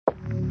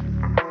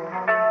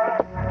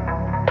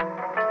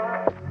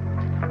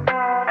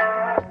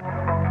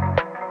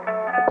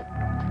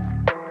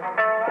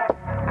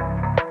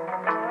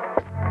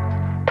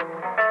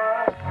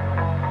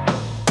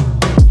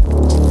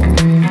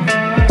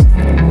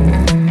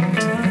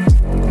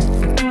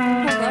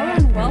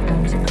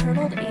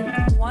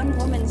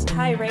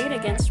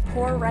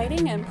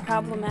Reading and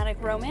Problematic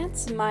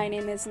Romance. My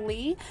name is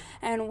Lee,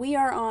 and we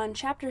are on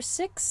Chapter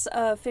 6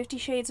 of 50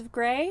 Shades of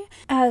Grey.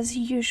 As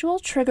usual,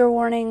 trigger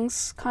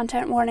warnings,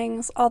 content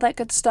warnings, all that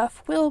good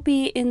stuff will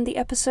be in the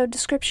episode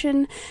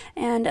description,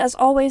 and as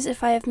always,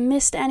 if I have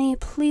missed any,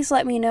 please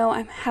let me know.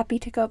 I'm happy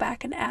to go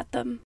back and add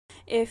them.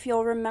 If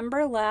you'll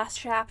remember, last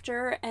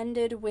chapter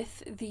ended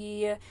with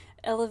the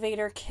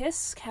elevator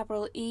kiss,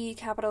 capital E,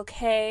 capital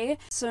K.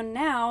 So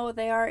now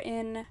they are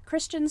in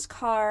Christian's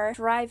car,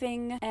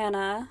 driving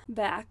Anna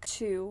back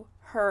to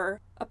her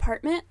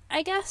apartment,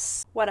 I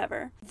guess?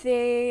 Whatever.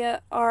 They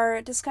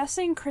are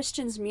discussing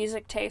Christian's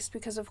music taste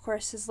because, of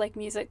course, his,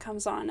 music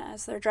comes on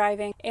as they're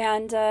driving.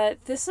 And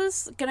this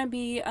is gonna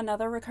be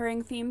another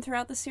recurring theme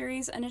throughout the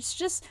series, and it's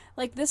just,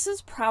 this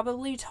is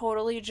probably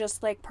totally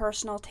just,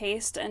 personal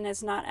taste and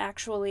is not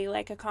actually,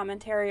 a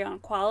commentary on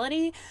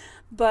quality,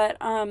 but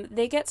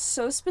they get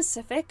so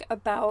specific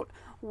about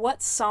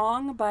what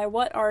song by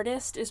what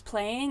artist is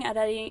playing at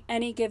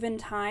any given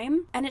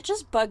time, and it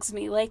just bugs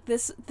me.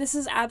 This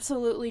is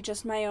absolutely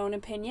just my own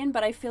opinion,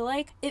 but I feel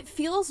like it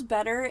feels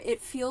better.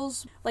 It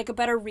feels like a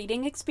better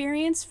reading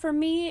experience for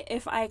me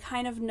if I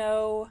kind of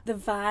know the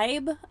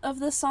vibe of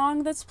the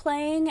song that's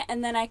playing,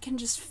 and then I can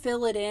just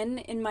fill it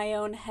in my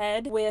own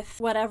head with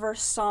whatever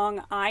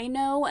song I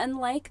know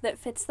and that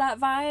fits that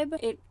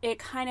vibe. It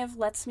kind of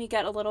lets me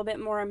get a little bit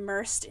more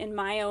immersed in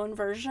my own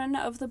version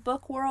of the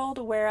book world,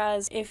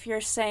 whereas if you're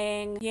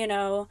saying,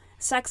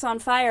 Sex on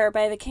Fire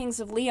by the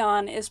Kings of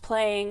Leon is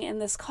playing in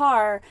this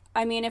car,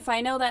 I mean, if I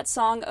know that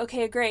song,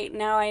 okay, great,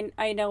 now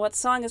I know what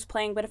song is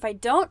playing, but if I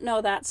don't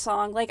know that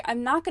song,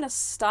 I'm not gonna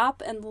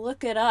stop and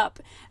look it up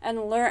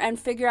and learn and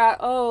figure out,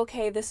 oh,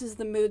 okay, this is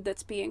the mood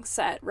that's being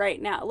set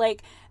right now.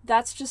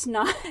 That's just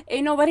not,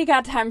 ain't nobody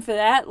got time for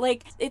that.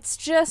 It's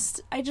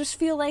just, I just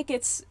feel like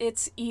it's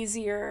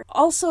easier.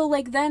 Also,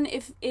 then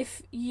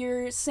if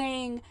you're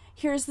saying,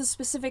 here's the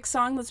specific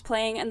song that's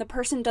playing and the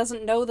person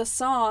doesn't know the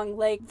song,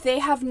 they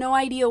have no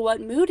idea what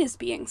mood is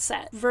being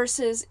set.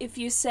 Versus if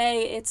you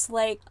say it's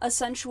a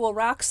sensual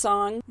rock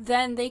song,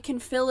 then they can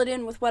fill it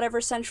in with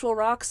whatever sensual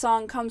rock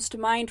song comes to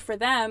mind for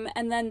them,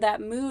 and then that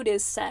mood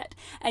is set.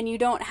 And you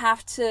don't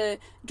have to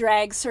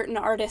drag certain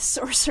artists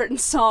or certain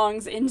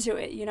songs into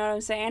it, you know what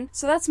I'm saying?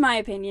 So that's my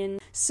opinion.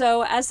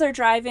 So as they're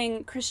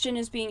driving, Christian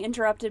is being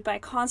interrupted by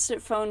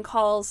constant phone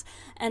calls,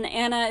 and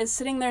Anna is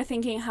sitting there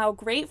thinking how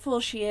grateful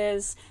she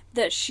is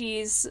that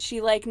she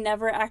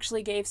never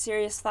actually gave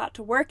serious thought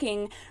to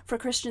working for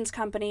Christian's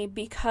company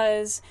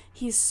because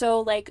he's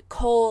so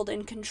cold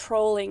and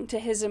controlling to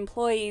his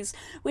employees,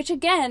 which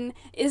again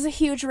is a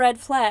huge red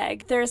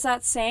flag. There's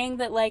that saying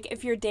that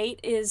if your date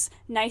is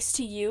nice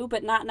to you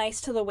but not nice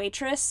to the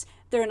waitress,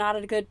 they're not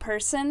a good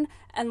person.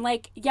 And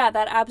yeah,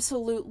 that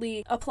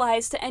absolutely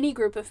applies to any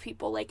group of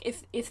people.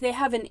 If they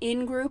have an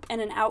in group and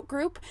an out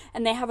group,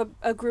 and they have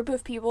a group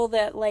of people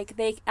that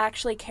they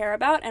actually care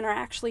about and are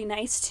actually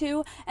nice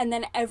to, and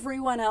then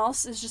everyone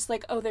else is just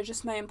oh, they're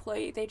just my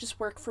employee, they just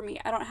work for me,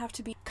 I don't have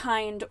to be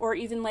kind or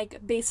even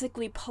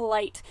basically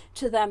polite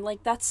to them,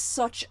 that's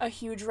such a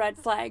huge red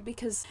flag.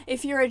 Because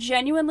if you're a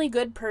genuinely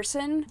good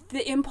person,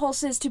 the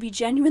impulse is to be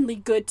genuinely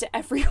good to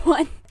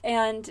everyone.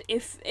 And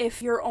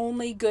if you're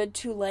only good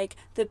to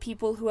the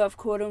people who have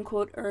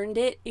quote-unquote earned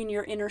it in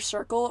your inner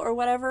circle or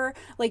whatever,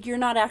 you're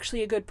not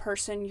actually a good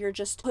person, you're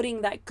just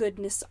putting that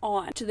goodness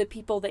on to the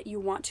people that you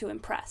want to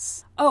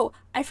impress. Oh,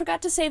 I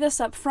forgot to say this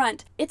up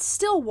front. It's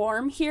still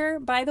warm here,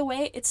 by the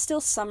way. It's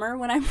still summer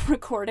when I'm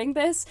recording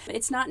this.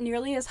 It's not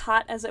nearly as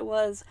hot as it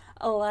was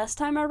last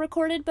time I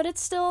recorded, but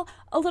it's still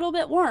a little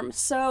bit warm.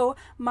 So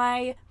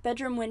my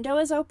bedroom window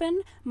is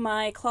open,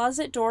 my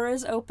closet door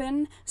is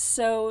open,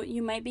 so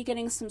you might be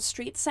getting some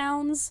street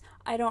sounds.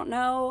 I don't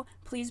know.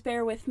 Please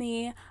bear with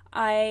me.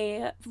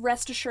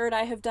 Rest assured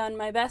I have done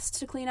my best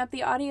to clean up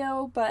the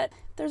audio, but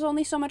there's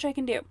only so much I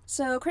can do.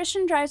 So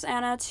Christian drives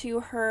Anna to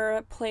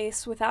her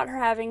place without her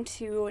having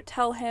to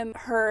tell him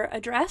her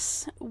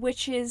address,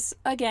 which is,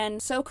 again,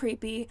 so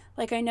creepy.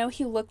 I know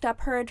he looked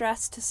up her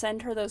address to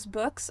send her those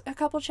books a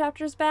couple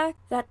chapters back.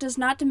 That does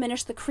not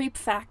diminish the creep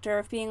factor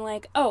of being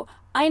oh,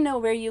 I know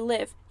where you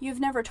live. You've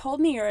never told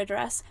me your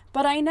address,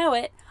 but I know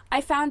it.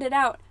 I found it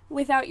out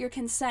without your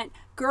consent.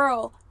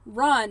 Girl,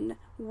 run.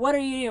 What are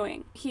you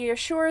doing? He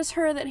assures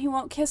her that he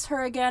won't kiss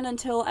her again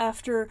until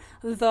after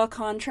the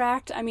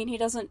contract. I mean, he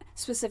doesn't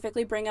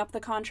specifically bring up the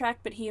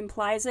contract, but he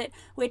implies it,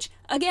 which,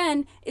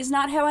 again, is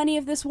not how any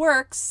of this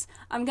works.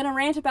 I'm gonna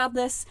rant about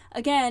this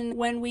again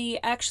when we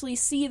actually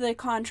see the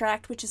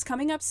contract, which is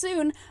coming up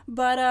soon,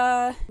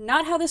 but,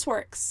 not how this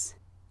works.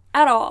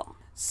 At all.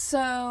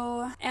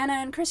 So Anna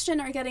and Christian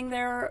are getting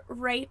there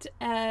right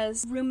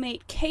as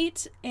roommate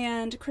Kate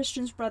and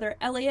Christian's brother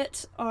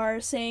Elliot are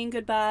saying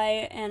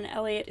goodbye, and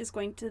Elliot is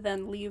going to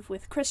then leave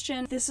with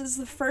Christian. This is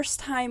the first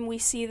time we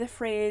see the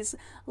phrase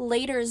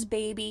 "later's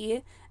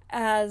baby"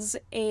 as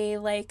a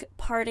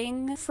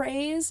parting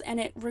phrase, and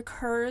it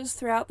recurs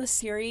throughout the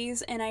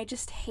series, and I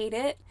just hate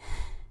it.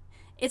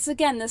 it's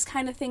again this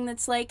kind of thing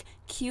that's like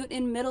cute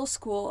in middle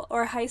school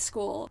or high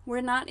school.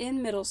 We're not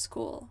in middle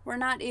school. We're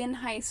not in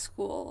high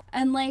school.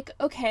 And like,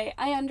 okay,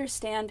 I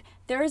understand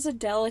there is a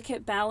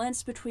delicate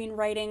balance between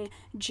writing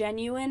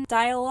genuine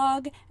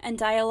dialogue and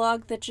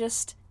dialogue that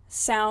just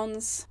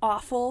sounds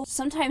awful.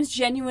 Sometimes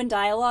genuine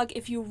dialogue,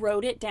 if you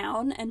wrote it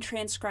down and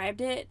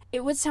transcribed it,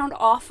 it would sound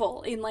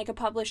awful in like a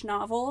published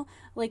novel.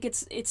 Like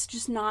it's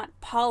just not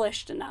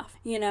polished enough,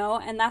 you know,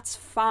 and that's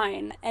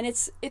fine. And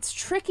it's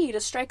tricky to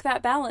strike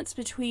that balance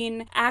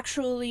between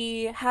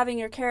actually having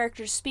your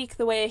characters speak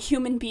the way a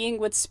human being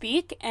would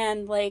speak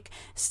and like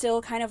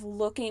still kind of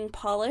looking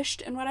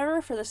polished and whatever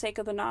for the sake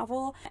of the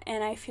novel.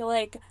 And I feel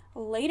like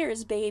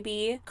Later's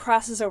Baby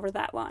crosses over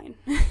that line.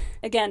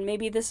 Again,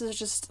 maybe this is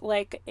just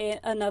like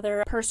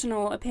another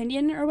personal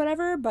opinion or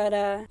whatever,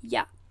 but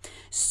yeah.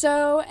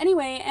 So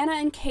anyway, Anna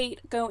and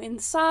Kate go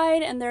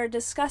inside and they're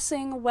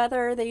discussing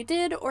whether they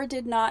did or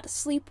did not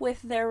sleep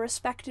with their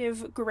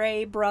respective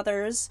Grey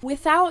brothers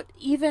without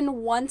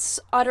even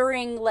once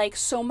uttering like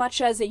so much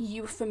as a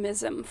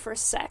euphemism for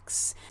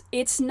sex.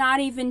 It's not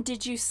even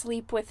did you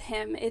sleep with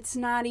him. It's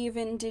not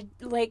even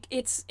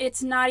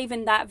it's not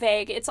even that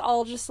vague. It's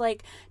all just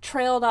like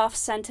trailed off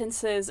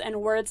sentences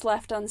and words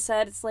left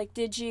unsaid. It's like,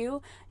 did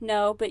you?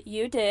 No, but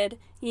you did.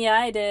 Yeah,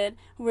 I did.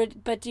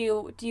 But do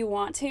you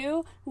want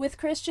to with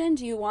Christian?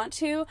 Do you want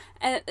to?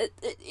 And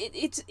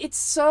it's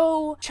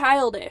so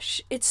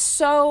childish. It's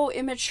so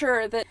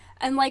immature that,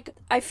 and like,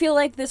 I feel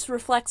like this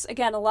reflects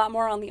again a lot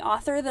more on the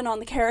author than on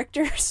the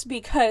characters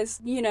because,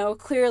 you know,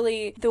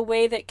 clearly the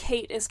way that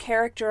Kate is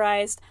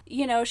characterized,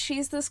 you know,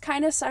 she's this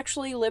kind of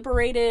sexually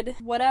liberated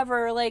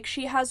whatever, like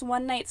she has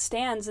one night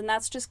stands and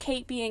that's just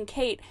Kate being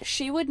Kate.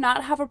 She would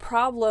not have a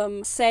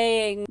problem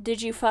saying,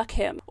 did you fuck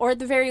him? Or at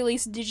the very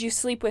least, did you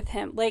sleep with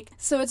him? Like,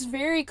 so it's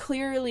very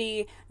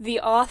clearly the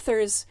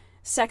author's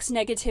sex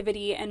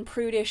negativity and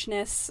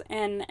prudishness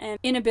and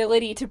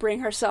inability to bring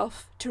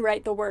herself to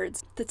write the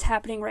words that's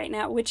happening right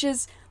now, which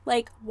is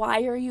like,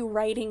 why are you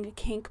writing a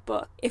kink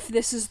book if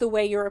this is the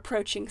way you're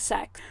approaching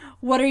sex?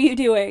 What are you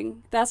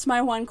doing? That's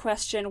my one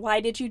question. Why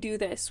did you do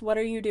this? What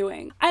are you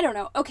doing? I don't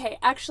know. Okay,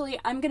 actually,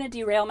 I'm gonna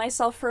derail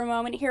myself for a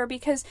moment here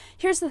because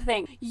here's the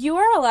thing. You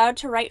are allowed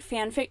to write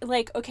fanfic,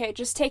 like, okay,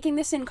 just taking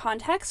this in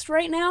context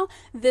right now,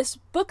 this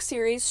book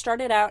series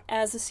started out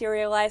as a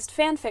serialized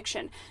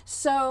fanfiction.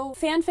 So,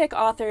 fanfic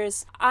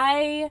authors,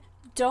 I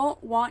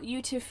don't want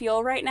you to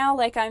feel right now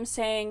like I'm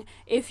saying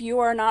if you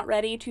are not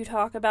ready to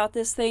talk about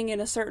this thing in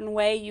a certain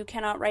way, you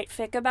cannot write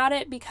fic about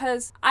it,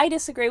 because I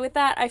disagree with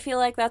that. I feel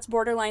like that's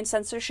borderline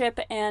censorship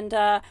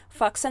and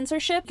fuck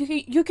censorship.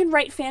 You can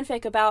write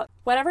fanfic about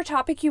whatever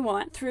topic you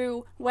want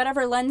through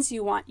whatever lens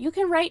you want. You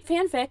can write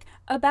fanfic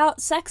about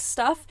sex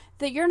stuff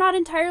that you're not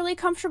entirely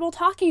comfortable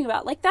talking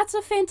about. Like, that's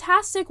a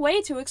fantastic way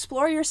to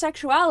explore your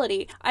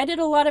sexuality. I did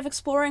a lot of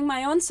exploring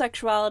my own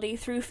sexuality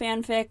through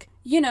fanfic,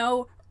 you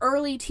know,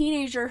 early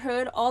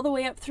teenagerhood all the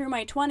way up through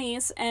my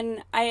 20s,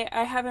 and I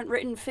haven't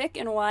written fic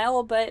in a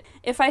while, but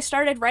if I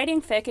started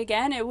writing fic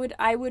again,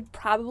 I would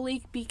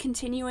probably be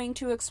continuing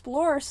to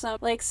explore some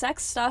like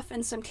sex stuff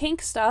and some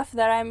kink stuff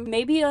that I'm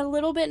maybe a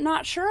little bit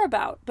not sure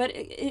about, but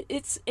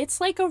it's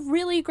like a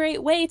really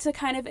great way to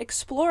kind of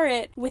explore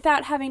it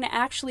without having to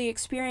actually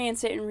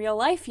experience it in real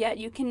life yet.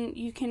 You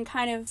can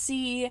kind of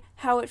see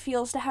how it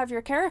feels to have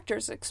your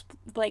characters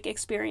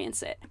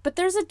experience it. But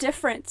there's a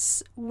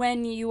difference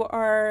when you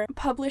are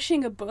publishing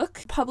a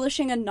book,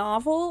 publishing a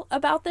novel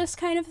about this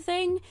kind of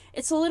thing.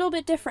 It's a little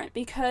bit different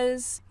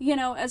because, you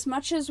know, as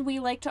much as we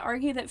like to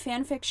argue that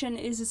fan fiction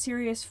is a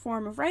serious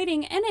form of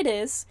writing, and it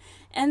is,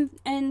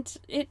 and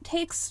it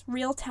takes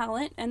real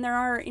talent, and there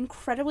are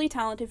incredibly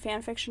talented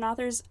fan fiction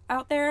authors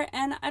out there,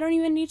 and I don't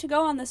even need to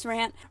go on this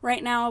rant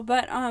right now,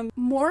 but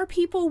more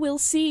people will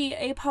see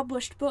a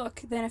published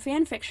book than a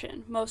fan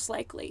fiction, most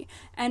likely,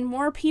 and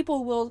more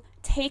people will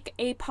take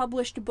a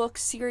published book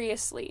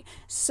seriously.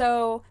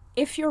 So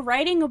if you're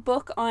writing a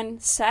book on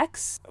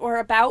sex or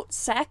about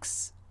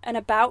sex and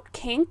about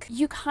kink,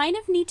 you kind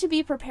of need to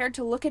be prepared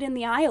to look it in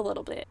the eye a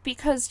little bit,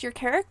 because your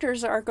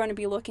characters are going to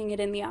be looking it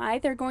in the eye.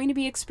 They're going to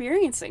be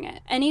experiencing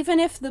it. And even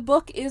if the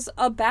book is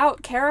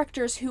about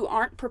characters who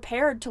aren't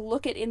prepared to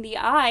look it in the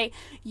eye,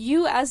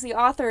 you as the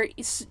author,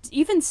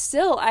 even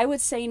still, I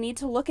would say, need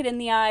to look it in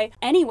the eye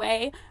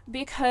anyway,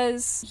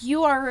 because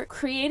you are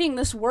creating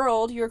this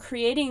world, you're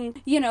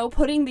creating, you know,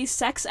 putting these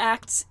sex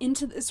acts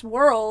into this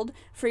world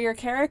for your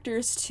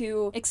characters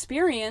to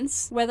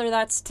experience, whether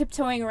that's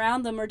tiptoeing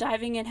around them or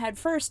diving in head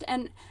first,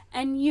 and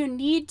you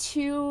need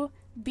to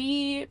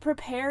be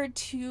prepared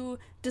to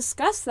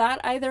discuss that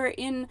either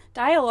in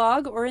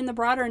dialogue or in the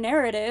broader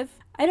narrative.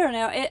 I don't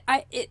know,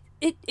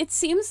 it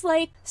seems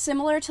like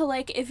similar to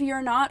like if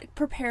you're not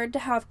prepared to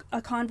have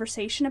a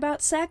conversation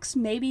about sex,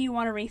 maybe you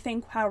want to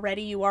rethink how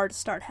ready you are to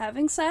start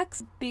having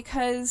sex,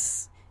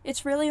 because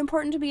it's really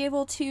important to be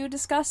able to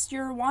discuss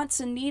your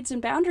wants and needs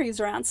and boundaries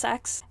around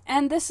sex.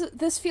 And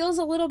this feels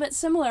a little bit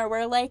similar,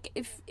 where like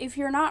if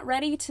you're not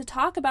ready to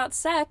talk about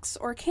sex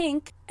or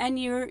kink, and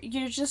you're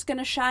just going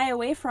to shy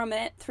away from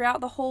it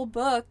throughout the whole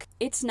book,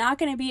 it's not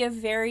going to be a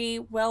very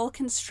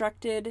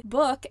well-constructed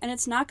book, and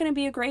it's not going to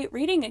be a great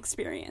reading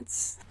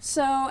experience.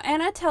 So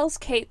Anna tells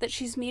Kate that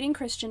she's meeting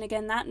Christian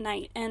again that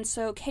night, and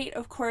so Kate,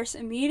 of course,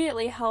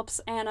 immediately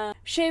helps Anna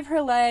shave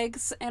her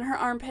legs and her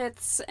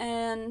armpits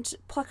and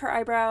pluck her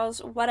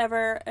eyebrows,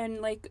 whatever,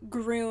 and like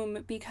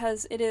groom,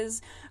 because it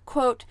is,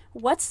 quote,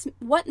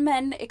 what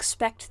men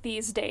expect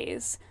these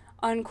days,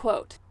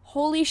 unquote.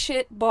 Holy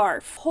shit,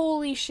 barf.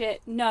 Holy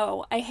shit,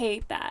 no, I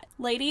hate that.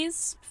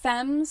 Ladies,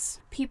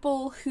 femmes,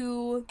 people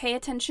who pay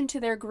attention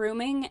to their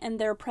grooming and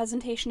their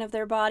presentation of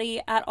their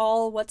body at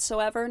all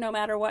whatsoever, no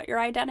matter what your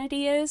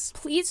identity is,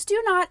 please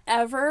do not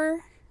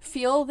ever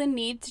feel the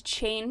need to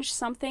change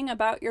something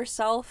about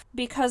yourself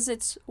because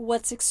it's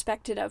what's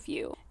expected of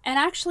you. And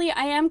actually,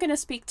 I am going to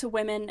speak to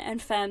women and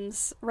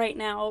femmes right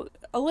now,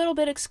 a little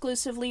bit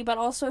exclusively, but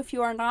also if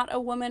you are not a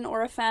woman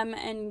or a femme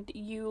and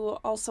you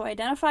also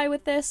identify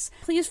with this,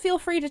 please feel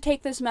free to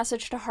take this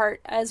message to heart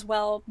as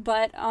well.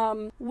 But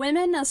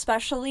women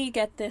especially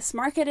get this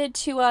marketed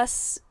to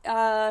us,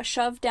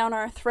 shoved down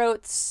our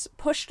throats,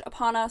 pushed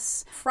upon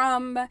us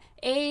from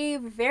a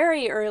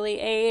very early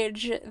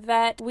age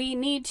that we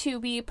need to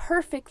be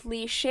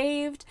perfectly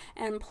shaved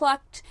and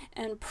plucked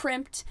and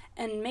primped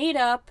and made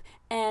up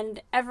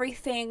and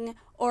everything,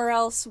 or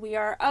else we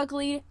are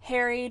ugly,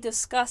 hairy,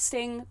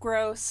 disgusting,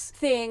 gross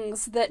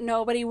things that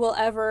nobody will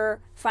ever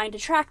find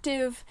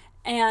attractive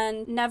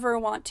and never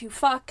want to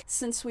fuck,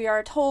 since we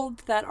are told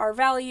that our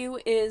value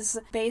is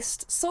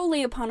based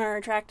solely upon our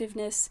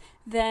attractiveness.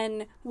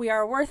 Then we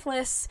are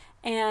worthless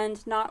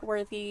and not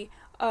worthy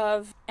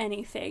of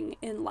anything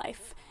in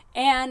life.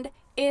 And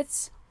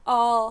it's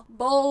all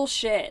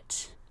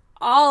bullshit.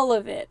 All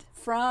of it.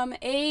 From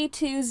A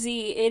to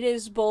Z, it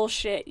is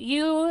bullshit.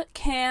 You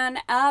can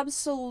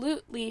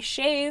absolutely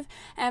shave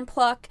and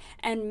pluck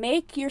and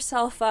make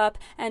yourself up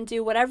and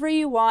do whatever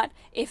you want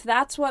if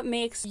that's what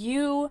makes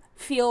you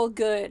feel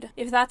good.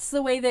 If that's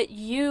the way that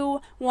you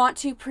want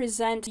to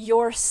present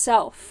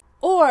yourself.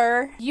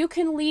 Or you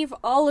can leave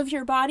all of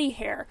your body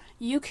hair.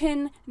 You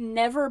can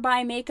never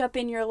buy makeup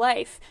in your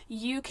life.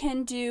 You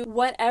can do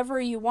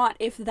whatever you want.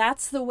 If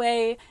that's the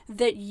way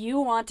that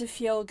you want to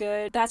feel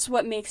good, that's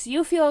what makes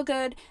you feel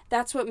good.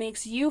 That's what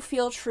makes you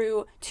feel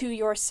true to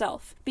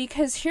yourself.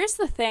 Because here's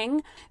the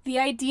thing, the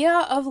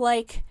idea of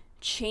like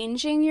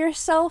changing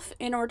yourself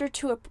in order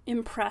to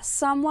impress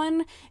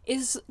someone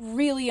is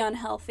really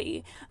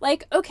unhealthy.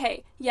 Like,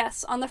 okay,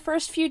 yes, on the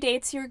first few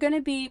dates, you're gonna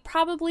be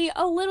probably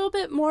a little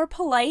bit more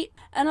polite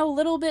and a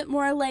little bit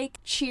more like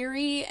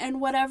cheery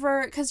and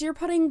whatever, because you're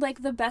putting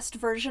like the best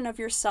version of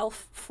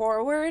yourself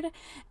forward,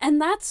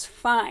 and that's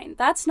fine.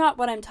 That's not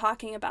what I'm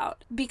talking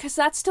about, because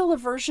that's still a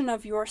version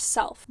of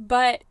yourself.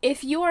 But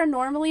if you are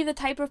normally the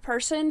type of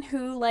person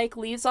who like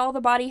leaves all the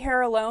body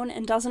hair alone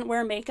and doesn't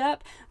wear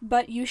makeup,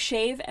 but you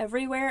shave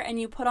everywhere and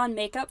you put on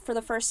makeup for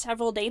the first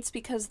several dates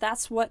because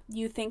that's what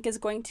you think is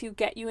going to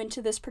get you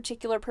into this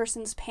particular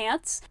person's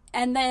pants,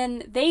 and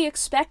then they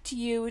expect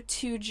you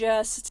to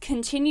just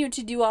continue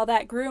to do all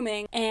that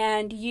grooming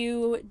and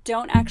you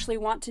don't actually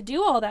want to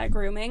do all that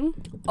grooming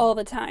all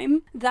the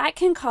time, that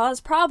can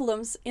cause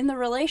problems in the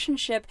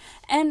relationship.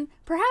 And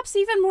perhaps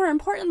even more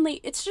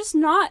importantly, it's just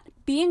not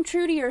being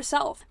true to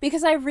yourself.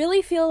 Because I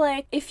really feel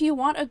like if you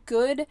want a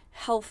good,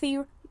 healthy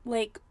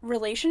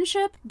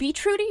relationship, be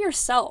true to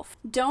yourself.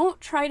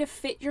 Don't try to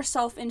fit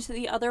yourself into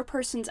the other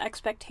person's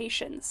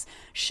expectations.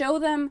 Show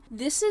them,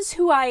 this is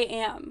who I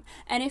am.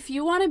 And if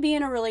you want to be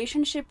in a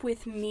relationship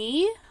with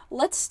me,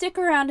 let's stick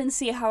around and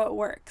see how it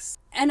works.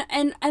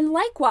 And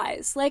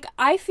likewise, like,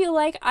 I feel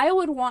like I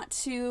would want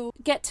to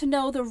get to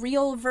know the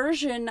real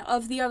version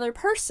of the other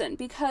person,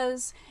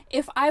 because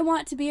if I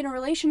want to be in a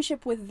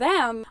relationship with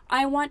them,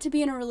 I want to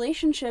be in a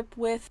relationship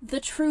with the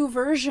true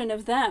version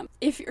of them.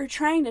 If you're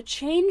trying to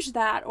change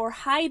that or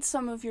hide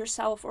some of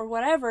yourself or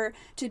whatever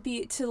to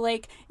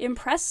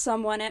impress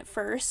someone at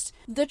first,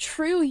 the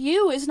true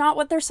you is not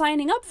what they're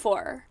signing up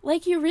for.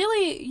 Like, you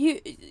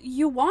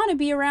want to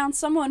be around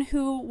someone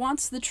who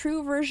wants the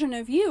true version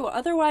of you.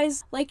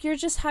 Otherwise, like, you're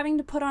just having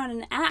to put on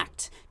an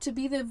act to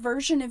be the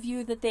version of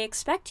you that they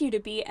expect you to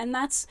be, and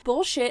that's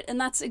bullshit, and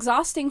that's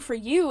exhausting for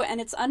you, and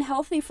it's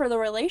unhealthy for the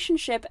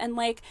relationship. And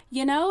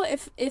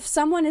if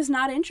someone is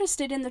not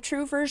interested in the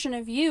true version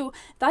of you,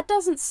 that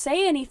doesn't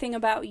say anything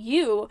about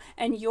you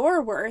and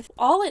your worth.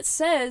 All it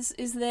says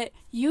is that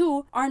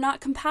you are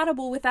not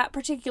compatible with that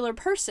particular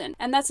person,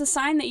 and that's a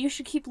sign that you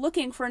should keep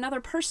looking for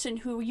another person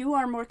who you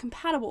are more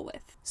compatible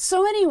with.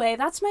 So anyway,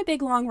 that's my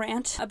big long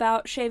rant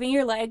about shaving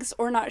your legs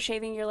or not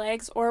shaving your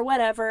legs or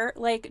whatever.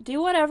 Like,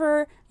 do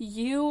whatever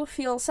you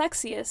feel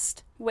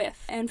sexiest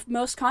with and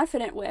most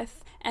confident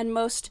with and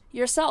most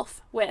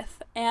yourself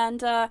with,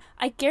 and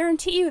I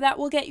guarantee you that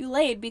will get you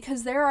laid,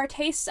 because there are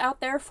tastes out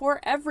there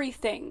for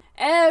everything.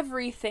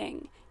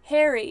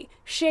 Hairy,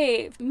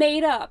 shaved,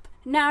 made up,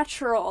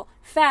 natural,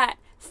 fat,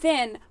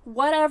 thin,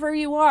 whatever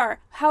you are,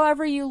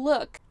 however you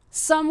look.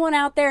 Someone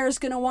out there is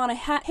going to want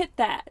to hit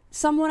that.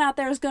 Someone out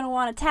there is going to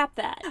want to tap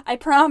that. I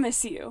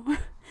promise you.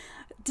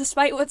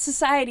 Despite what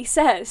society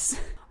says.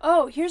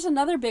 Oh, here's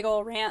another big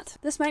ol' rant.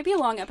 This might be a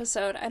long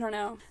episode, I don't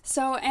know.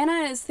 So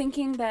Anna is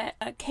thinking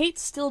that Kate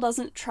still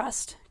doesn't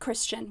trust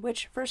Christian,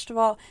 which, first of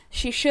all,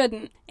 she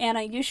shouldn't.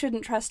 Anna, you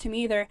shouldn't trust him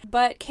either.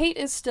 But Kate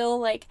is still,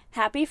 like,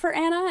 happy for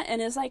Anna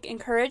and is, like,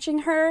 encouraging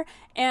her.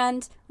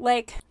 And,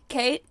 like,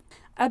 Kate,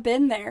 I've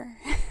been there.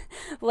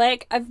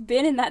 Like, I've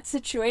been in that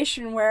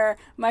situation where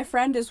my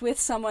friend is with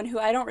someone who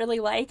I don't really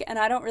like and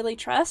I don't really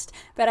trust,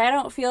 but I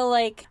don't feel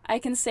like I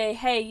can say,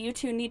 hey, you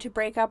two need to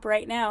break up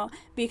right now,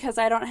 because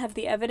I don't have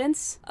the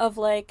evidence of,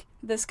 like,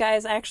 this guy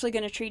is actually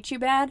going to treat you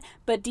bad,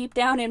 but deep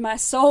down in my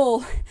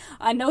soul,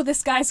 I know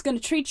this guy's going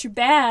to treat you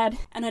bad,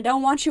 and I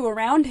don't want you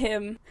around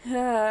him.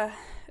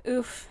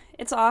 Oof.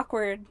 It's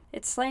awkward.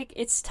 It's like,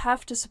 it's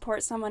tough to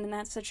support someone in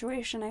that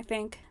situation, I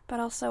think. But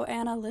also,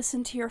 Anna,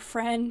 listen to your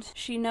friend.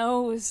 She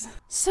knows.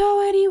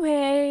 So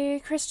anyway,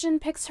 Christian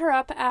picks her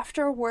up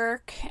after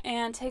work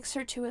and takes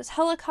her to his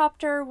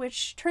helicopter,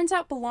 which turns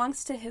out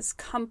belongs to his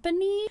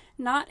company,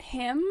 not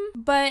him.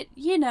 But,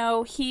 you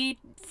know, he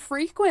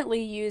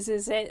frequently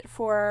uses it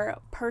for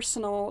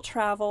personal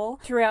travel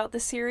throughout the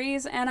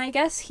series, and I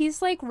guess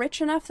he's, like, rich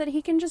enough that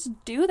he can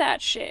just do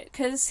that shit,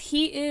 because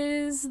he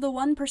is the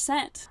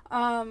 1%.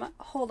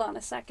 Hold on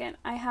a second.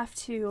 I have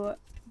to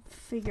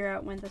figure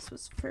out when this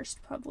was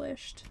first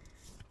published.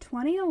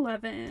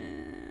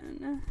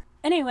 2011.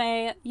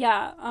 Anyway,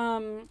 yeah,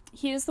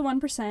 he is the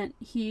 1%.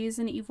 He's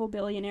an evil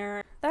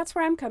billionaire. That's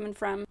where I'm coming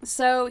from.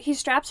 So he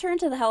straps her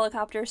into the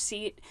helicopter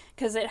seat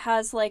because it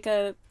has, like,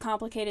 a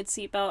complicated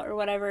seatbelt or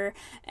whatever,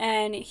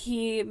 and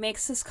he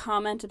makes this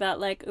comment about,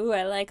 like, ooh,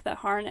 I like the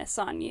harness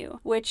on you,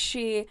 which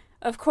she,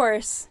 of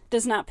course,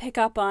 does not pick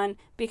up on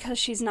because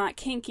she's not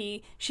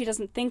kinky. She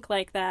doesn't think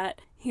like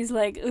that. He's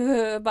like,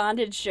 ugh,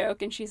 bondage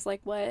joke, and she's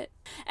like, what?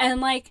 And,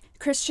 like,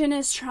 Christian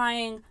is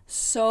trying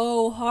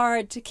so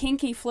hard to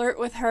kinky flirt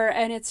with her,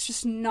 and it's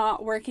just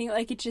not working.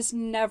 Like, it just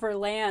never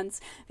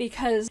lands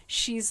because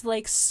she's,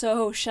 like,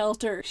 so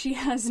sheltered. She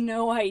has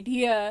no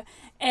idea.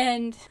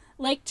 And,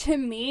 like, to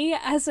me,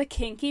 as a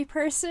kinky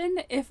person,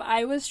 if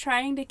I was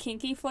trying to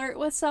kinky flirt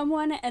with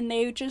someone and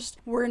they just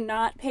were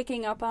not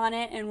picking up on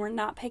it and were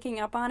not picking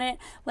up on it,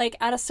 like,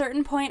 at a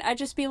certain point, I'd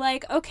just be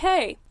like,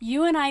 okay,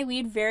 you and I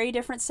lead very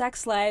different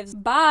sex lives.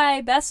 Bye,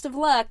 best of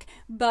luck.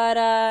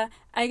 But,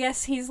 I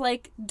guess he's,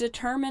 like,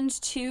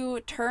 determined to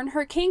turn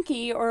her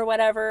kinky or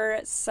whatever,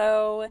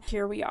 so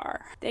here we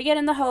are. They get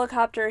in the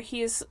helicopter,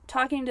 he's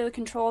talking to the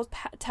control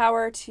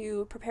tower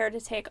to prepare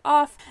to take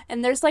off,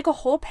 and there's, like, a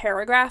whole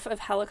paragraph of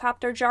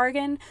helicopter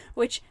jargon,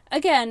 which,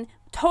 again,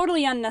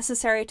 totally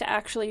unnecessary to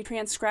actually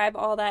transcribe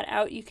all that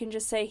out. You can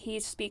just say he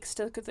speaks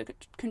to the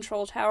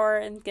control tower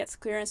and gets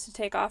clearance to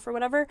take off or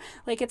whatever.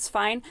 Like, it's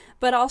fine.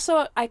 But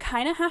also, I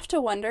kind of have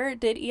to wonder,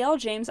 did E.L.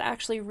 James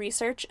actually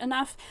research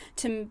enough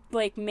to,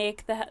 like,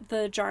 make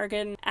the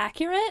jargon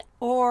accurate?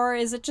 Or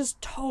is it just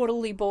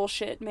totally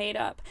bullshit made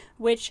up?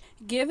 Which,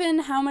 given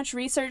how much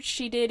research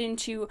she did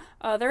into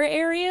other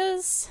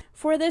areas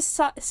for this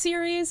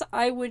series,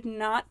 I would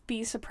not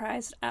be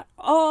surprised at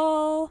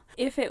all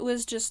if it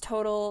was just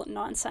total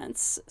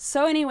nonsense.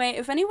 So anyway,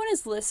 if anyone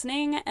is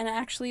listening and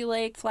actually,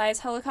 like, flies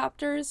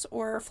helicopters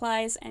or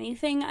flies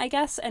anything, I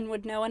guess, and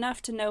would know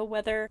enough to know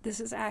whether this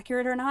is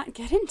accurate or not,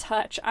 get in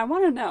touch. I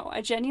want to know.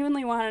 I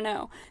genuinely want to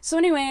know. So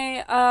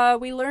anyway,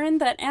 we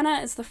learned that Anna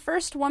is the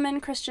first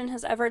woman Christian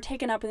has ever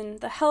taken up in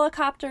the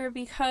helicopter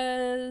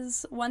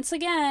because, once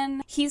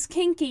again, he's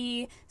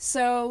kinky,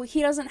 so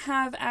he doesn't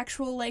have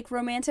actual, like,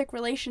 romantic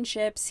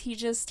relationships. He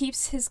just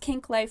keeps his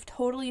kink life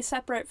totally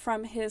separate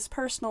from his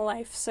personal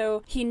life,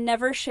 so he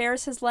never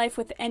shares his life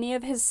with any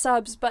of his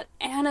subs. But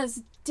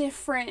Anna's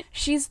different.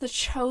 She's the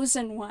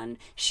chosen one.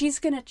 She's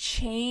gonna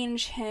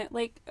change him.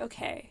 Like,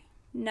 okay,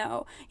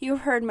 no.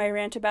 You've heard my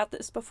rant about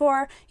this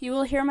before. You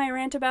will hear my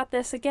rant about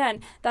this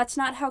again. That's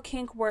not how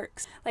kink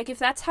works. Like, if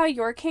that's how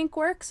your kink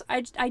works,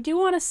 I do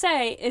want to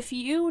say, if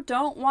you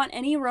don't want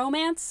any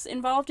romance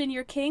involved in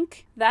your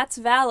kink, that's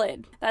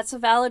valid. That's a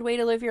valid way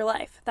to live your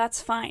life.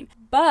 That's fine.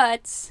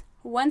 But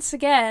once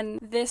again,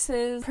 this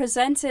is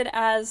presented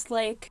as,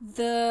 like,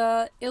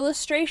 the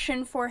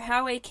illustration for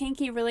how a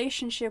kinky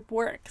relationship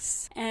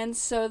works. And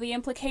so the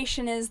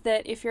implication is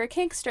that if you're a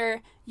kinkster,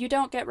 you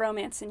don't get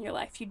romance in your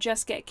life. You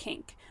just get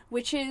kink,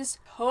 which is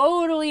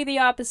totally the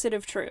opposite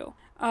of true.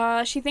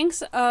 She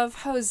thinks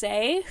of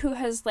Jose, who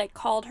has, like,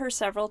 called her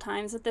several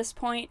times at this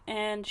point,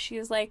 and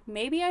she's like,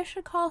 maybe I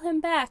should call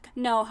him back.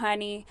 No,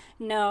 honey.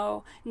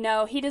 No.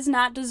 He does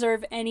not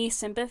deserve any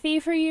sympathy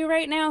for you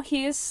right now.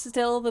 He is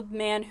still the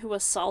man who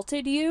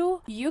assaulted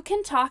you. You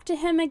can talk to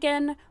him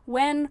again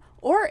when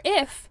or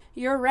if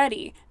you're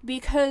ready,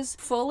 because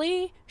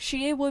fully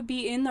she would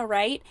be in the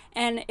right,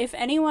 and if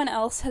anyone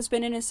else has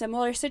been in a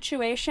similar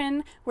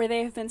situation where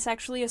they have been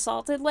sexually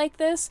assaulted like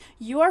this,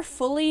 you are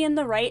fully in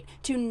the right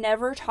to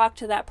never talk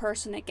to that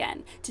person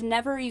again, to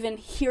never even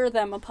hear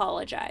them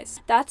apologize.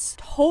 That's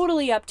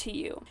totally up to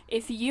you.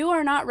 If you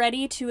are not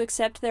ready to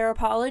accept their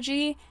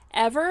apology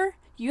ever,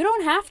 you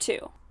don't have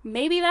to.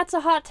 Maybe that's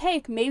a hot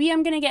take. Maybe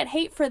I'm gonna get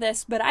hate for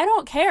this, but I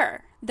don't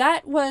care.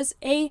 That was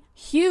a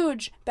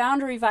huge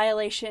boundary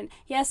violation.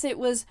 Yes, it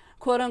was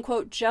quote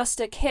unquote just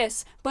a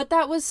kiss, but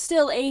that was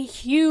still a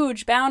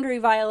huge boundary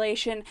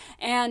violation,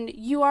 and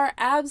you are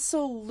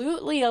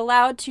absolutely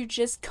allowed to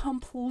just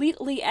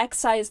completely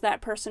excise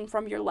that person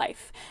from your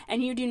life,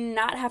 and you do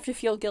not have to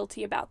feel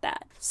guilty about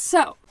that.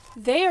 So,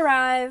 they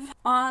arrive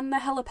on the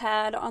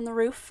helipad on the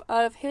roof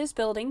of his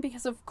building,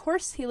 because of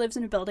course he lives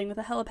in a building with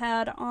a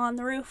helipad on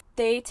the roof.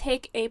 They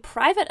take a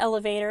private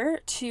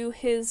elevator to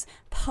his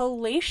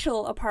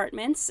palatial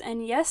apartments,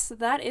 and yes,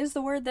 that is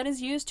the word that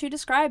is used to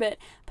describe it,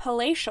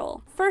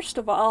 palatial. First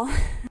of all,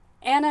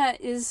 Anna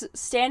is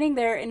standing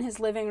there in his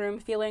living room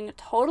feeling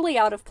totally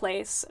out of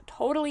place,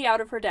 totally out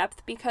of her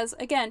depth, because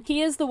again,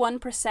 he is the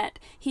 1%.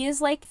 He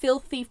is like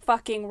filthy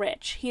fucking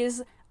rich. He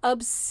is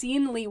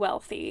obscenely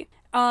wealthy.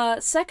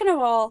 Second of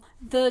all,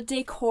 the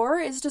decor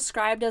is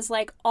described as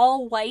like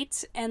all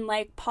white and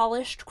like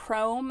polished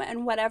chrome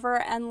and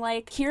whatever, and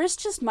like, here's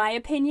just my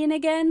opinion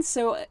again,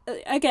 so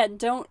again,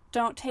 don't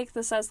take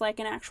this as like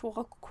an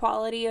actual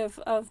quality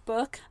of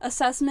book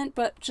assessment,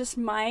 but just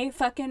my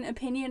fucking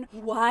opinion.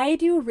 Why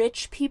do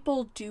rich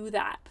people do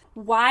that?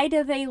 Why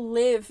do they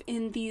live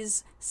in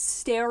these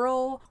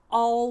sterile,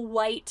 all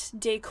white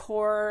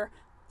decor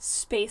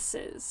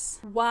spaces?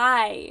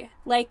 Why?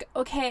 Like,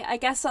 okay, I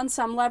guess on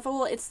some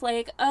level it's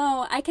like,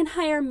 oh, I can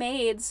hire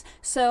maids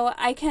so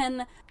I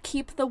can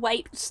keep the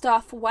white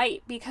stuff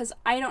white because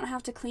I don't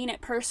have to clean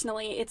it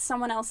personally. It's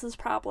someone else's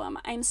problem.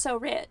 I'm so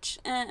rich.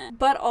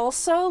 But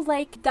also,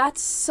 like,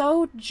 that's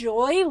so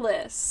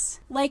joyless.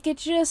 Like,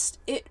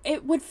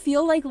 it would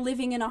feel like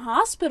living in a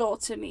hospital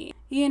to me,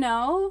 you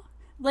know?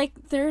 Like,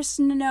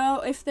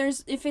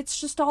 if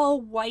it's just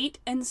all white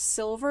and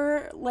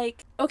silver,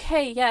 like,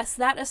 okay, yes,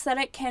 that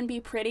aesthetic can be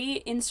pretty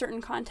in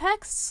certain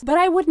contexts, but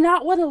I would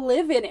not want to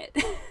live in it.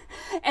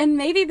 And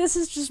maybe this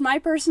is just my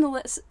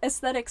personal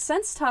aesthetic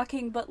sense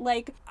talking, but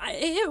like,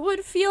 it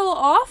would feel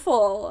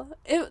awful.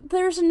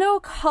 There's no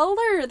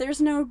color, there's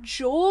no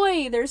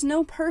joy, there's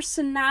no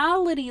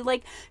personality.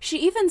 Like, she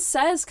even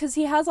says, because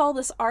he has all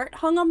this art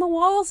hung on the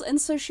walls, and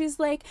so she's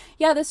like,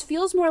 yeah, this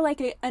feels more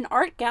like an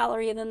art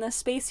gallery than the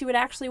space you would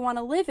actually want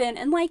to live in.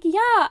 And like,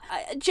 yeah,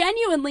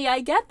 genuinely, I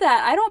get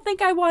that. I don't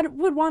think I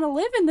would want to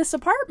live in this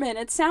apartment.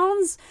 It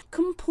sounds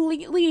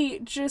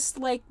completely just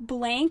like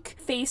blank,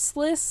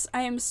 faceless.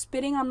 I am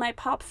spitting on my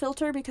pop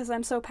filter because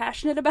I'm so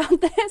passionate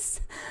about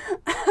this.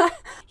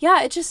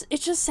 Yeah, it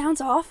just sounds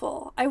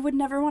awful. I would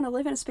never want to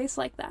live in a space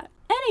like that.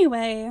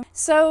 Anyway,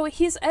 so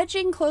he's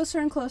edging closer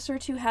and closer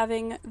to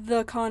having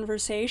the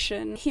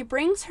conversation. He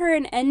brings her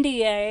an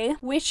NDA,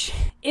 which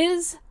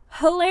is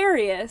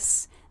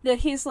hilarious.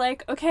 That he's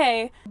like,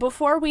 okay,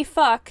 before we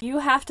fuck, you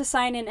have to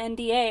sign an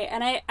NDA.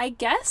 And I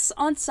guess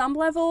on some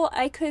level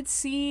I could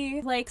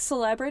see like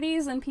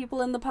celebrities and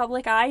people in the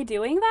public eye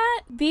doing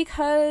that,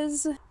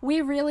 because we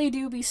really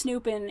do be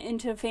snooping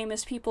into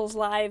famous people's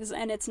lives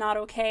and it's not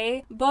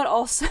okay. But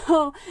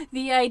also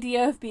the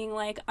idea of being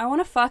like, I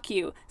want to fuck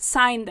you,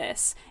 sign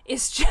this,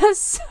 is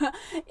just,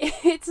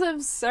 it's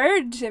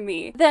absurd to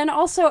me. Then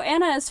also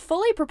Anna is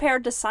fully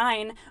prepared to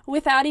sign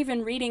without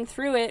even reading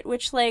through it,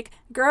 which, like,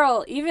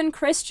 girl, even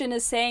Christian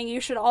is saying you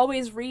should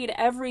always read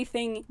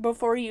everything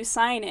before you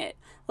sign it.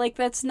 Like,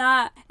 that's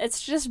not,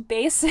 it's just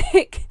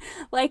basic.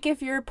 Like,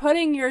 if you're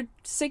putting your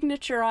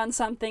signature on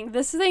something,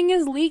 this thing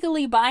is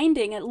legally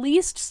binding. At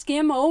least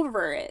skim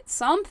over it.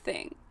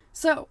 Something.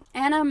 So,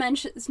 Anna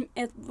mentions,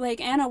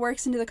 Anna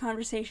works into the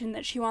conversation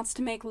that she wants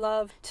to make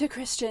love to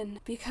Christian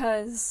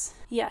because,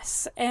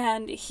 yes,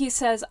 and he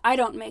says, I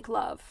don't make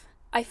love.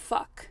 I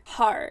fuck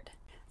hard.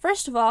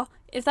 First of all,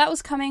 if that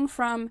was coming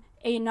from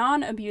a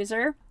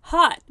non-abuser,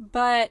 hot.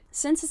 But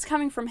since it's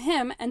coming from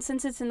him, and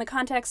since it's in the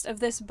context of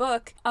this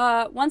book,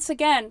 once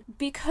again,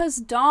 because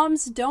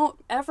doms don't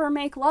ever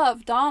make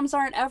love, doms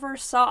aren't ever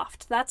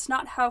soft. That's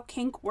not how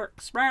kink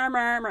works.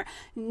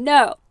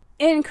 No,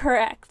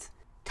 incorrect.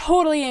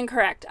 Totally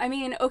incorrect. I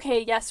mean,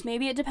 okay, yes,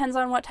 maybe it depends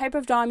on what type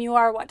of dom you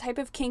are, what type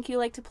of kink you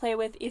like to play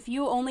with. If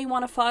you only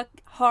want to fuck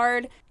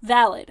hard,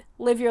 valid.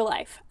 Live your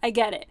life. I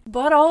get it.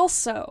 But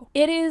also,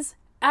 it is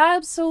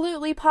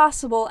absolutely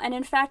possible, and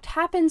in fact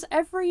happens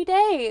every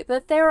day,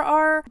 that there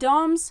are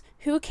doms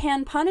who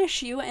can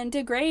punish you and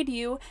degrade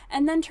you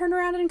and then turn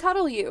around and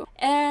cuddle you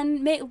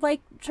and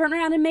turn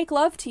around and make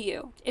love to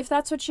you if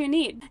that's what you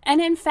need. And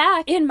in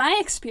fact, in my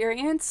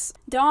experience,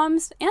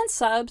 doms and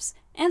subs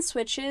and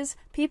switches,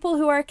 people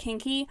who are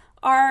kinky,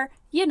 are,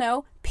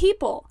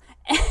 people.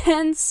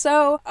 And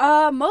so,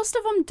 most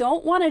of them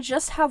don't want to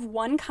just have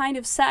one kind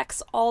of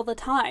sex all the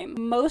time.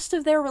 Most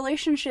of their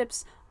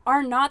relationships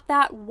are not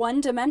that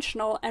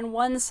one-dimensional and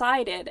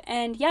one-sided.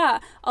 And yeah,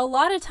 a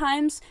lot of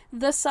times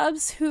the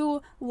subs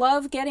who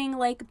love getting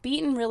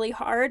beaten really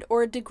hard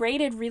or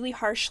degraded really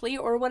harshly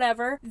or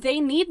whatever, they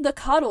need the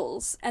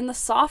cuddles and the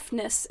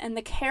softness and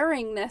the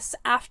caringness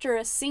after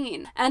a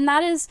scene. And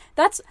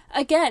that's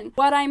again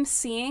what I'm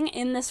seeing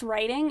in this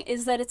writing,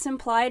 is that it's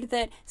implied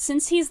that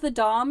since he's the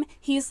dom,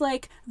 he's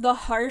the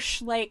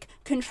harsh,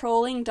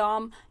 controlling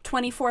dom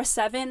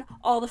 24/7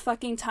 all the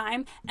fucking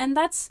time. And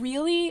that's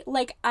really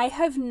I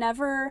have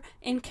never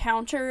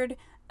encountered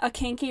a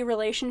kinky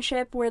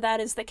relationship where that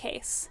is the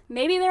case.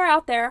 Maybe they're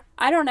out there.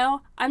 I don't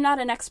know. I'm not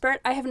an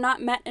expert. I have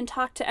not met and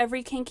talked to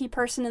every kinky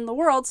person in the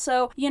world,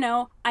 so, you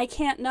know, I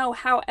can't know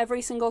how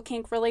every single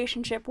kink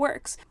relationship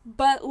works.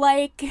 But,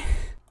 like,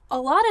 a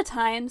lot of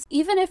times,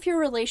 even if your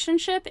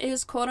relationship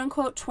is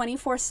quote-unquote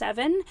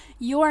 24/7,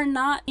 you are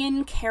not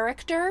in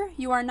character,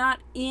 you are not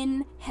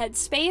in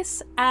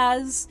headspace,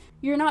 as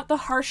you're not the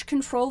harsh,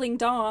 controlling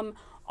dom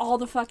all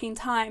the fucking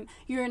time.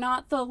 You're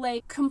not the,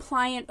 like,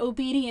 compliant,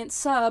 obedient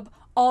sub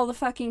all the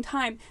fucking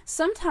time.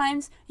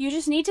 Sometimes you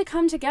just need to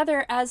come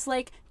together as,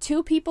 like,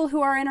 two people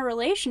who are in a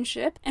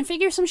relationship and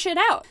figure some shit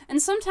out. And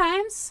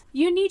sometimes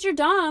you need your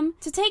dom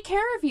to take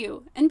care of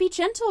you and be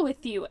gentle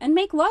with you and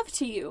make love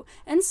to you.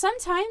 And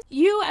sometimes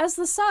you, as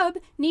the sub,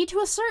 need to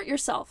assert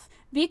yourself,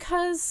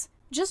 because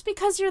just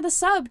because you're the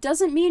sub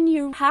doesn't mean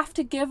you have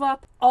to give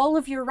up all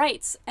of your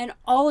rights and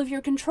all of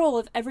your control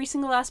of every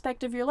single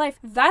aspect of your life.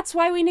 That's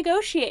why we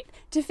negotiate,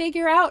 to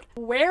figure out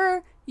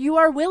where you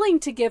are willing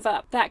to give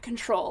up that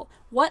control,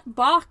 what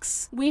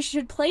box we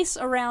should place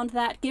around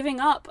that giving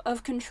up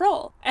of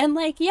control. And,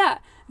 like, yeah,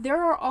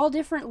 there are all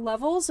different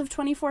levels of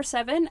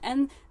 24/7,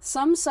 and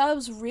some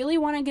subs really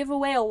want to give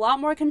away a lot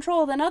more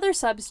control than other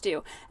subs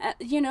do.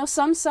 You know,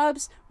 some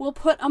subs will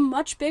put a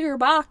much bigger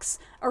box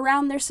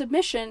around their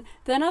submission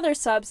than other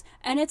subs,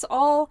 and it's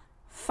all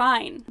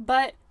fine.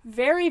 But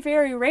very,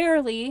 very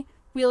rarely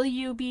will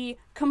you be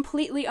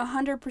completely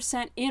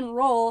 100% in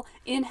role,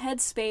 in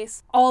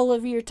headspace, all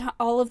of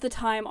the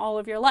time, all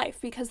of your life,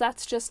 because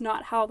that's just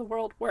not how the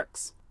world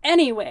works.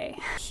 Anyway,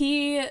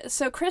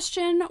 so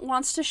Christian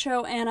wants to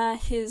show Anna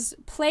his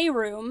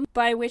playroom,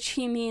 by which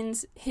he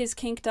means his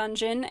kink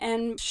dungeon,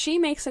 and she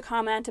makes a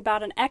comment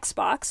about an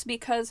Xbox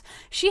because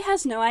she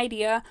has no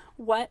idea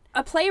what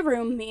a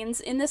playroom means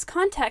in this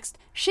context.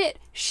 Shit,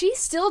 she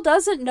still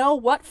doesn't know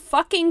what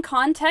fucking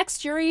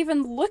context you're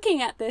even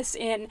looking at this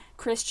in,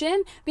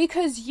 Christian,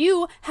 because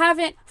you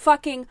haven't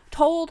fucking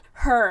told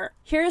her.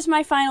 Here's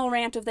my final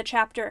rant of the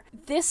chapter.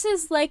 This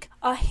is like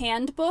a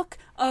handbook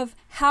of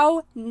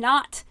how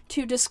not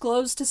to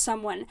disclose to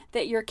someone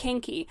that you're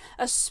kinky,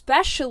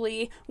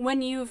 especially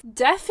when you've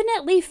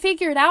definitely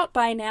figured out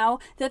by now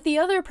that the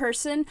other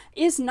person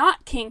is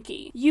not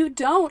kinky. You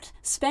don't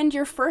spend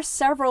your first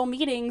several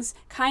meetings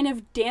kind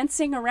of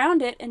dancing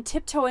around it and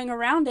tiptoeing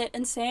around it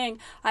and saying,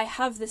 I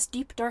have this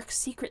deep, dark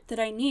secret that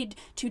I need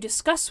to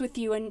discuss with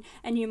you, and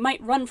you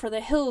might run for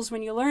the hills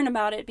when you learn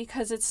about it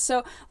because it's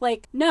so,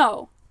 like,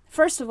 no.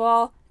 First of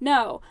all,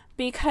 no,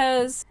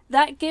 because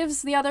that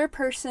gives the other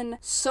person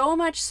so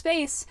much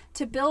space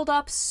to build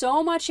up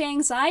so much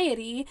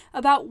anxiety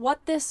about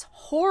what this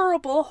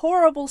horrible,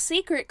 horrible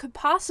secret could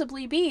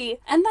possibly be.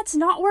 And that's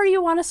not where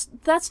you want to,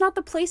 that's not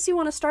the place you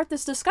want to start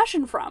this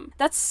discussion from.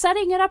 That's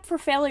setting it up for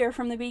failure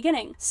from the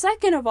beginning.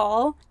 Second of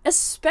all,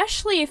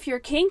 especially if you're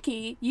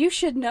kinky, you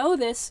should know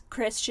this,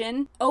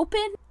 Christian.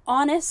 Open,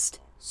 honest,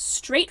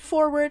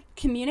 straightforward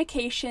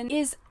communication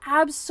is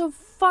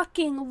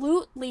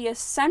abso-fucking-lutely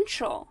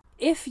essential.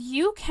 If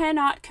you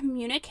cannot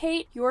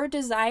communicate your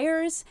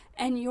desires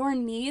and your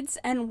needs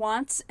and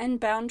wants and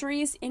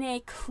boundaries in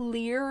a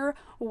clear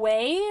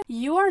way,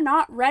 you are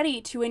not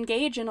ready to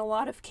engage in a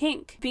lot of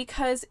kink,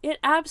 because it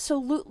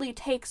absolutely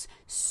takes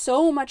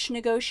so much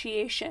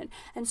negotiation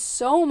and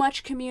so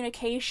much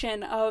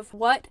communication of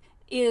what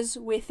is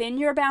within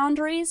your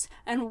boundaries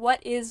and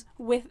what is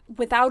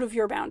without of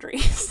your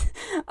boundaries.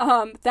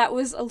 That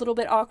was a little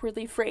bit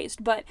awkwardly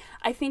phrased, but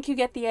I think you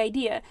get the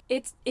idea.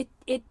 It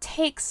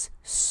takes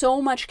so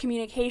much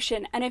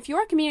communication, and if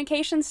your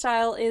communication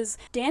style is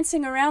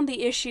dancing around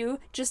the issue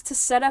just to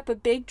set up a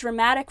big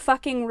dramatic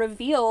fucking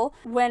reveal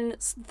when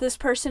this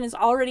person is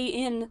already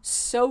in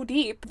so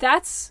deep,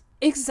 that's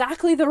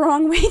exactly the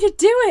wrong way to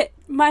do it,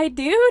 my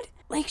dude.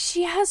 Like,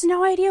 she has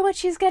no idea what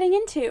she's getting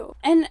into.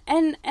 And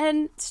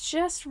it's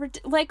just,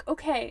 like,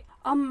 okay,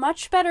 a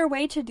much better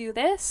way to do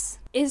this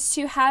is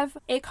to have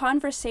a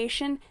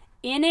conversation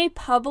in a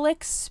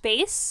public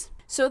space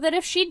so that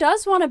if she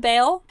does want to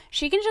bail,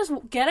 she can just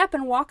get up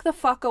and walk the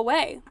fuck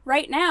away.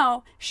 Right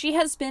now, she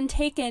has been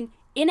taken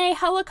in a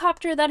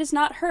helicopter that is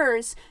not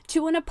hers,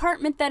 to an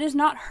apartment that is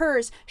not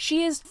hers.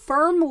 She is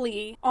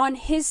firmly on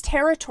his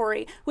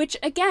territory, which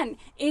again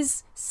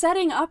is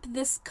setting up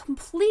this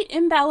complete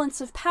imbalance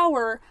of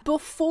power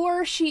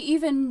before she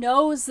even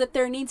knows that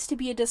there needs to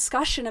be a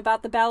discussion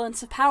about the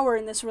balance of power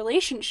in this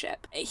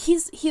relationship.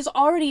 He's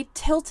already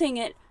tilting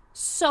it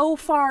so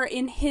far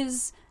in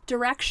his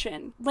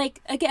direction.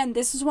 Like, again,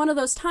 this is one of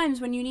those times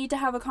when you need to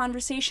have a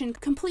conversation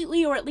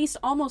completely, or at least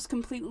almost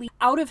completely,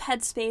 out of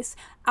headspace,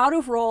 out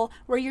of role,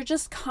 where you're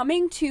just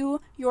coming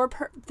to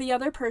the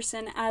other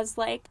person as,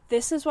 like,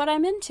 this is what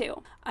I'm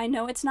into. I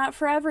know it's not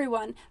for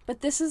everyone,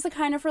 but this is the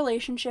kind of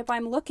relationship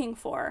I'm looking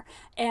for.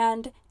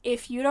 And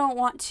if you don't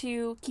want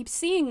to keep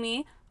seeing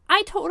me,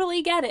 I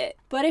totally get it.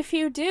 But if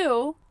you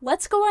do,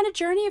 let's go on a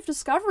journey of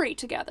discovery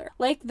together.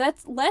 Like,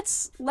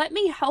 let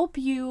me help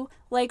you,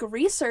 like,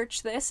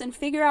 research this and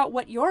figure out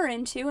what you're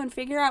into and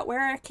figure out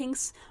where our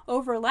kinks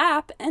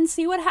overlap and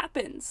see what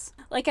happens.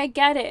 Like, I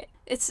get it.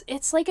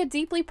 It's like a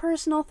deeply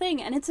personal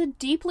thing, and it's a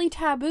deeply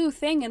taboo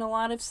thing in a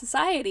lot of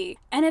society.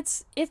 And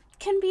it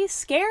can be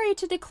scary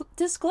to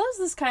disclose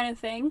this kind of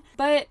thing,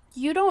 but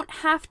you don't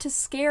have to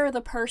scare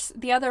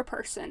the other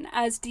person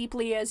as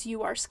deeply as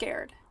you are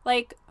scared.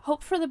 Like,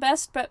 hope for the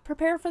best, but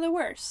prepare for the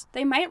worst.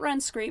 They might run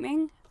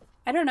screaming.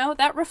 I don't know,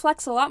 that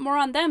reflects a lot more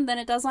on them than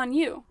it does on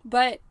you.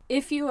 But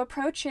if you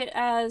approach it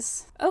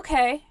as,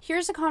 okay,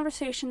 here's a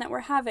conversation that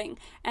we're having,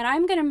 and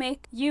I'm going to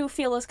make you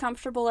feel as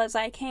comfortable as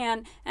I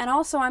can, and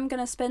also I'm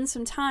going to spend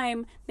some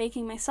time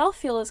making myself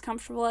feel as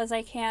comfortable as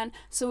I can,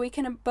 so we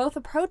can both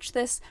approach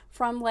this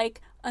from,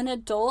 like, an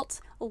adult,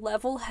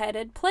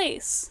 level-headed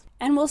place.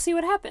 And we'll see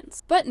what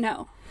happens. But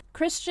no.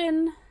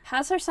 Christian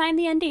has her sign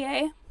the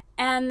NDA,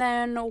 and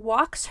then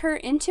walks her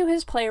into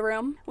his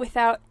playroom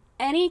without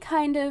any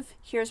kind of,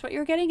 here's what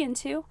you're getting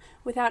into,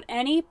 without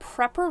any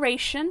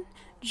preparation,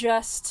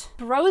 just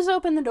throws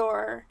open the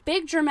door,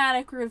 big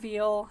dramatic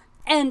reveal,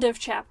 end of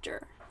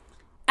chapter.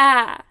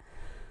 I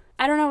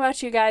don't know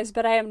about you guys,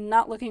 but I am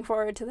not looking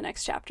forward to the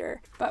next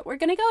chapter. But we're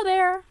gonna go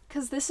there,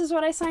 because this is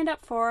what I signed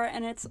up for,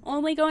 and it's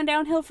only going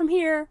downhill from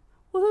here.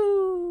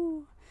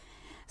 Woohoo!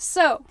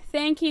 So,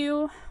 thank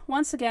you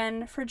once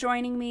again for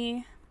joining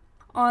me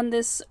on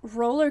this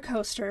roller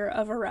coaster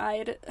of a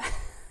ride.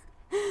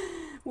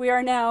 We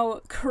are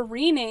now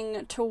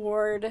careening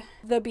toward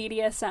the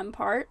BDSM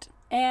part,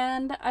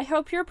 and I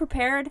hope you're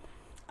prepared.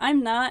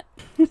 I'm not.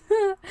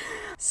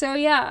 So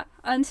yeah,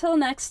 until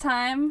next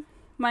time,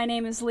 my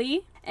name is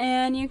Lee,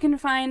 and you can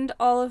find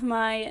all of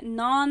my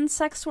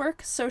non-sex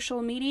work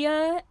social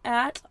media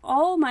at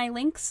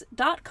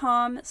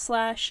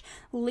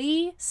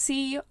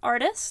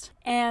allmylinks.com/LeeCArtist,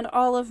 and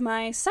all of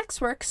my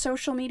sex work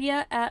social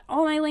media at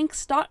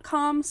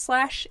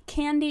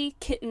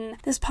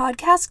allmylinks.com/CandyKitten. This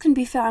podcast can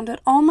be found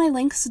at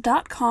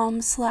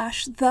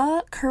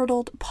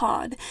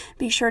allmylinks.com/thecurdledpod.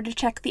 Be sure to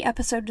check the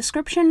episode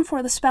description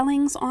for the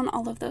spellings on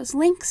all of those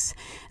links.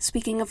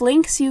 Speaking of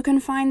links, you can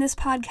find this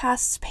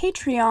podcast's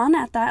Patreon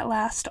at that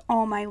last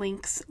All My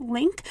Links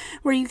link,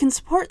 where you can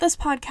support this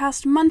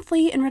podcast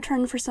monthly in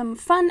return for some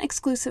fun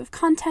exclusive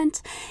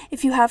content.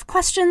 If you have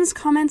questions,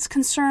 comments,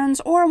 concerns,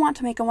 or want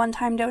to make a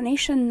one-time donation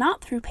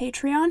not through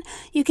Patreon,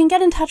 you can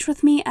get in touch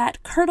with me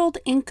at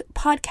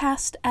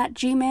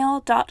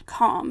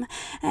curdledinkpodcast@gmail.com.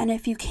 And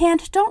if you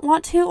can't, don't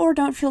want to, or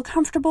don't feel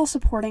comfortable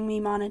supporting me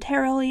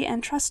monetarily,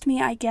 and trust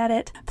me, I get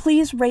it,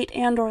 please rate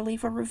and or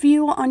leave a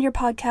review on your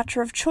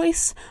podcatcher of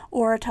choice,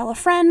 or tell a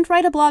friend,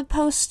 write a blog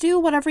post, do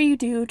whatever you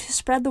do to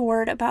spread the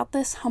word about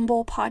this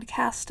humble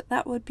podcast.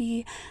 That would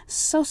be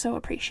so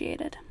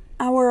appreciated.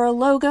 Our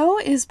logo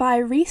is by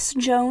Reese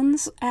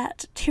Jones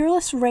at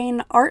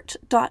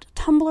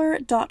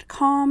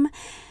tearlessrainart.tumblr.com.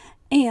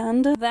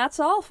 And that's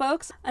all,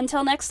 folks.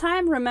 Until next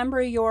time,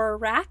 remember your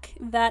rack.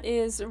 That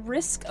is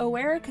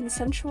risk-aware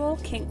consensual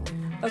kink.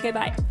 Okay,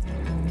 bye.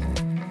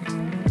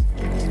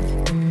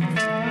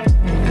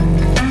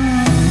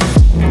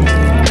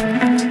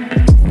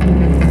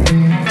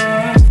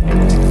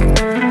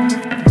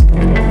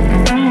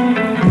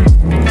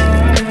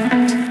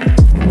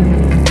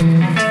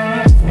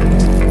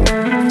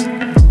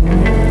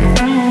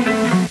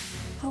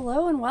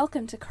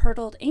 Welcome to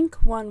Curdled Ink,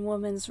 one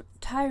woman's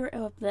I'm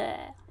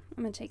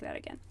gonna take that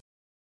again.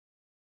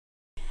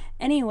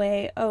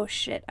 Anyway, oh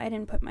shit, I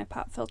didn't put my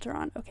pop filter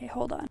on. Okay,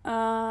 hold on.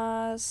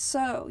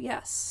 So,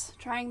 yes,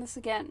 trying this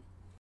again.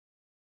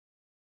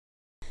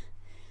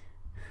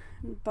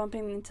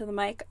 Bumping into the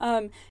mic.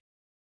 The,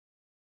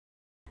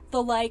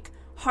 like,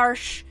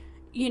 harsh,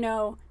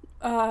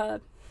 I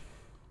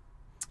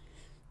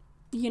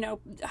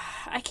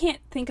can't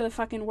think of the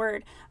fucking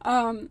word.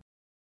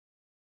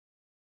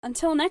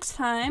 Until next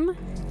time,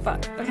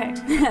 fuck, okay.